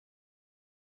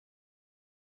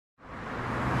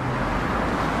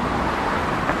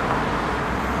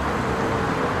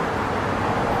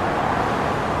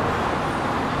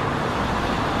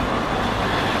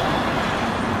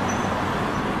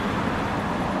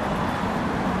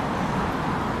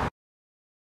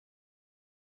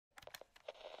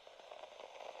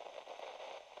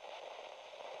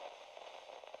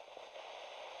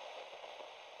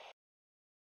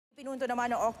Pinunto naman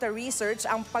ng Octa Research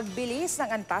ang pagbilis ng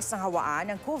antas ng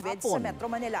hawaan ng COVID sa Metro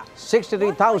Manila.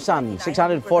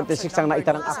 63,646 ang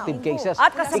naitanang active cases. At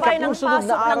kasabay ng pasok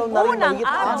ng unang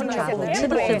araw ng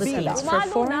Setyembre,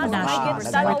 dumalo na sa mahigit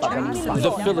 2,000,000. The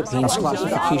Philippines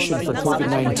classification for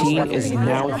COVID-19 is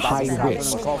now high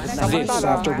risk. This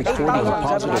after recording a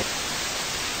positive.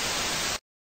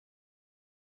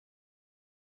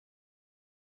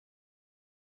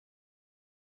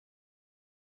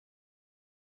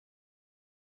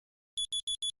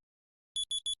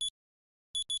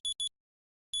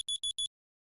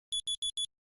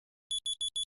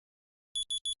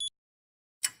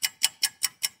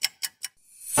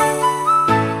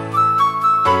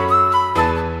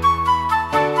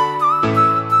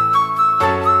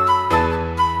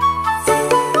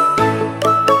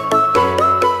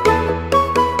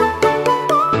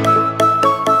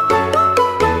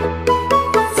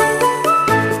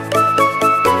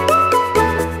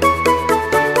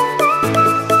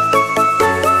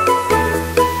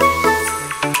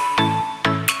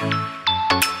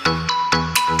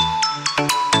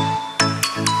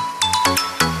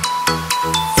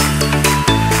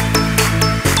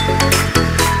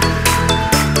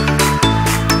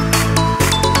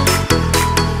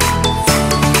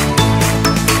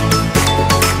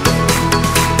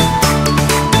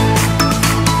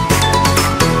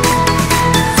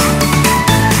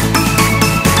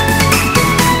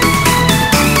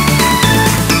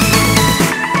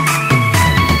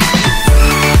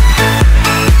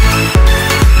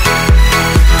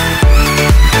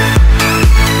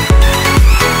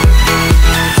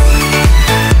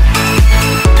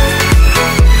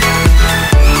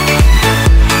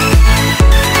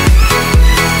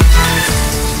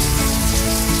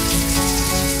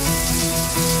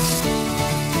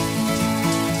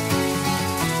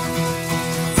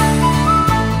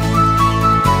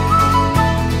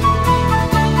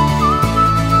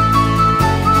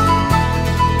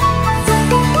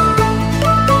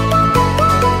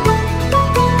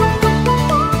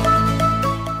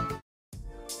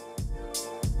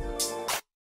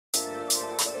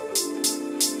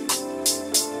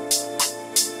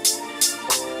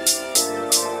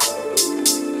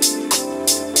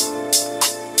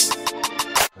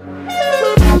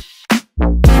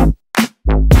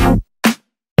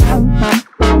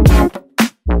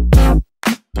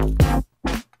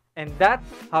 And that's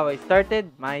how I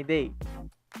started my day.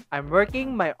 I'm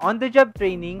working my on-the-job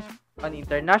training on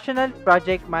International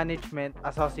Project Management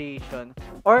Association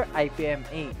or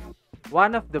IPMA,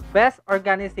 one of the best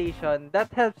organizations that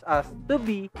helps us to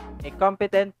be a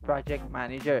competent project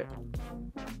manager.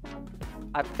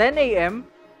 At 10 a.m.,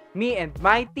 me and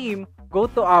my team go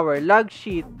to our log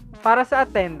sheet para sa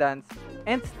attendance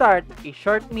and start a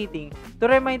short meeting to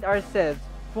remind ourselves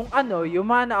kung ano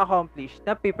yung mga na-accomplish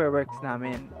na paperworks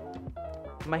namin.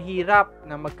 Mahirap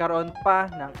na magkaroon pa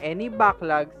ng any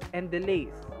backlogs and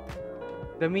delays.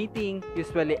 The meeting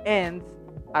usually ends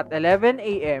at 11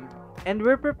 a.m. and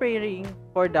we're preparing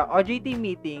for the OJT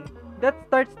meeting that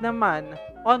starts naman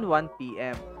on 1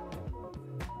 p.m.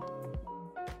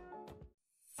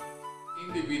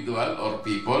 Individual or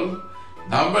people.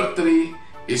 Number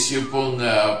 3 is yung pong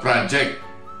project.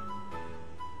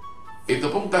 Ito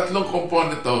pong tatlong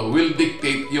component will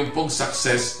dictate yung pong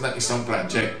success ng isang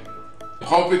project. The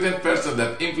competent person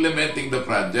that implementing the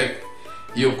project,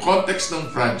 yung context ng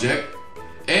project,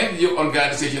 and yung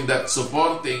organization that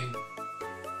supporting.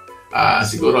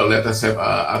 Siguro let us have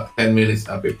a 10 minutes,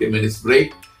 15 minutes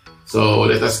break. So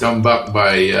let us come back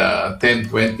by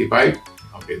 10:25.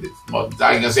 Okay,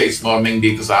 I can say it's morning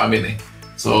dito sa amin eh.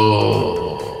 So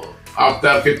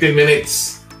after 15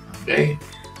 minutes, okay.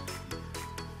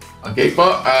 Okay po,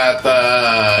 at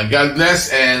God bless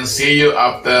and see you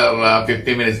after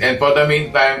 15 minutes. And for the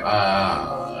meantime,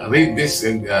 read this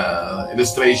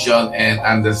illustration and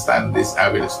understand this. I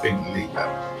will explain later.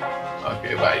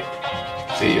 Okay, bye.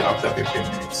 See you after 15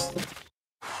 minutes.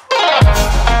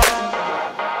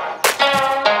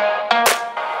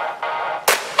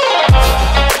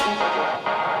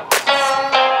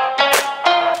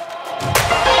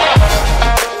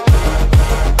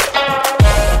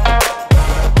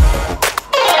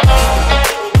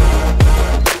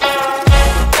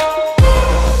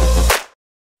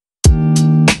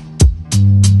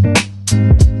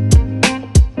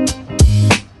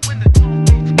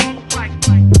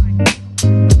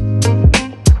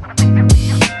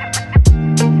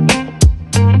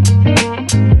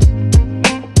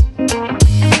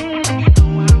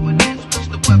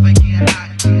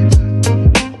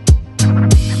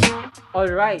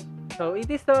 Alright, so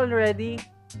it is already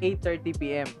 8:30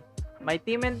 p.m. My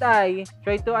team and I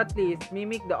try to at least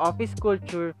mimic the office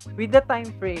culture with the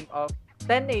time frame of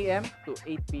 10 a.m. to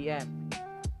 8 p.m.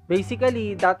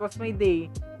 Basically, that was my day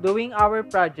doing our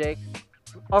project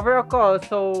over a call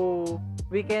so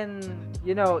we can,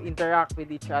 interact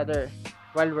with each other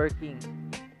while working.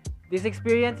 This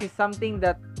experience is something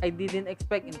that I didn't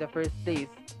expect in the first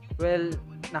place. Well,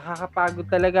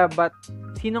 nakakapagod talaga, but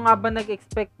sino nga ba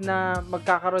nag-expect na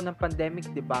magkakaroon ng pandemic,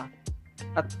 di ba?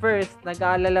 At first,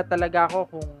 nag-aalala talaga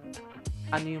ako kung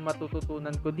ano yung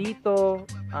matututunan ko dito.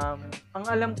 Ang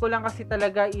alam ko lang kasi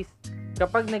talaga is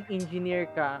kapag nag-engineer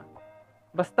ka,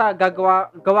 basta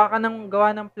gawa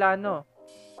ng plano.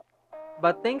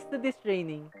 But thanks to this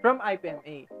training from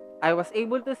IPMA, I was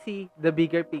able to see the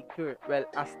bigger picture. Well,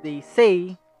 as they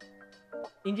say,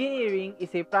 engineering is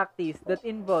a practice that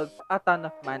involves a ton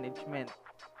of management.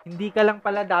 Hindi ka lang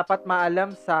pala dapat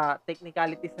maalam sa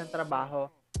technicalities ng trabaho.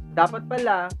 Dapat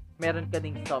pala, meron ka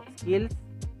ding soft skills,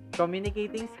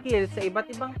 communicating skills sa iba't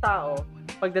ibang tao,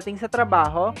 pagdating sa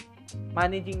trabaho,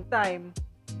 managing time,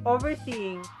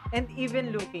 overseeing, and even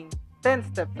looking 10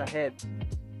 steps ahead.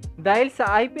 Dahil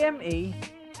sa IPMA,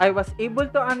 I was able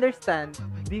to understand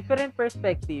different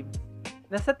perspectives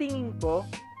na sa tingin ko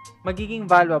magiging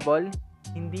valuable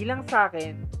hindi lang sa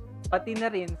akin, pati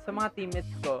na rin sa mga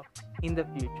teammates ko in the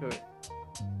future.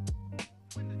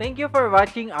 Thank you for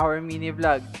watching our mini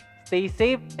vlog. Stay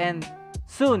safe and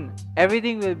soon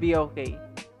everything will be okay.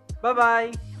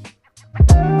 Bye-bye!